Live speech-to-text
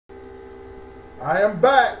I am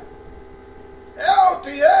back.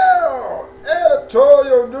 LTL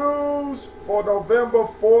editorial news for November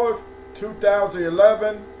 4th,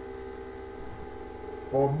 2011.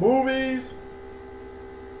 For movies,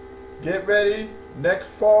 get ready next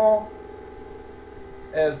fall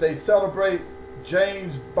as they celebrate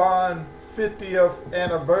James Bond 50th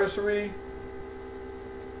anniversary.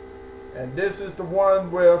 And this is the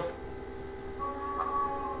one with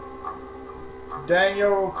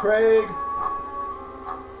Daniel Craig.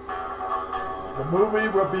 The movie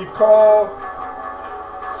will be called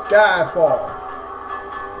Skyfall.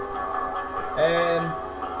 And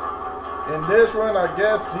in this one, I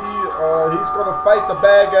guess he's going to fight the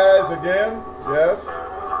bad guys again. Yes.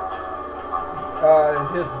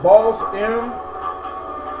 His boss, M,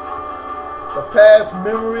 the past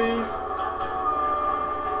memories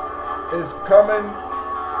is coming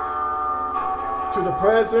to the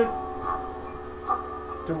present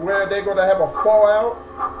to where they're going to have a fallout.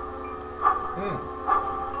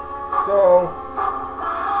 So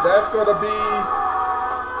that's going to be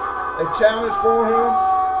a challenge for him.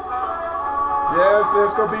 Yes,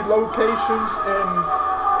 there's going to be locations in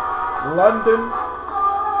London,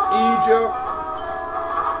 Egypt,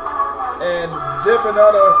 and different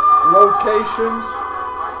other locations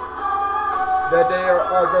that they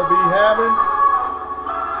are going to be having.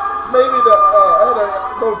 Maybe the other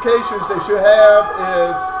locations they should have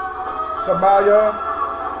is Somalia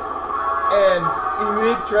and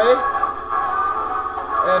Eritrea.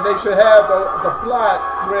 And they should have the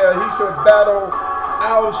plot where he should battle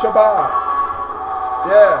Al-Shabaab.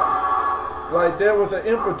 Yeah. Like there was an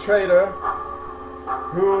infiltrator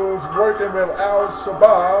who's working with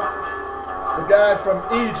Al-Shabaab, the guy from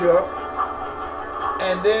Egypt.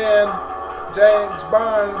 And then James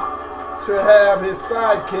Bond should have his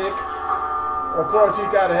sidekick. Of course, he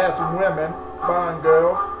got to have some women, Bond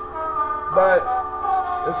girls. But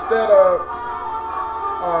instead of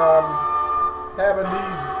having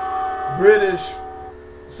these British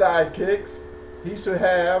sidekicks, he should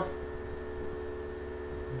have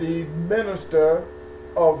the Minister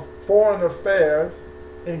of Foreign Affairs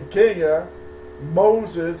in Kenya,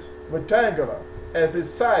 Moses Wetangula, as his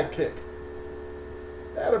sidekick.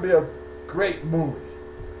 That'll be a great movie.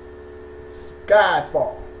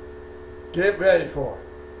 Skyfall. Get ready for it.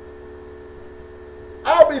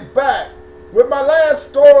 I'll be back with my last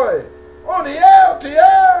story on the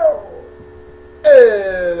LTL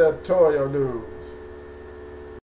editorial news.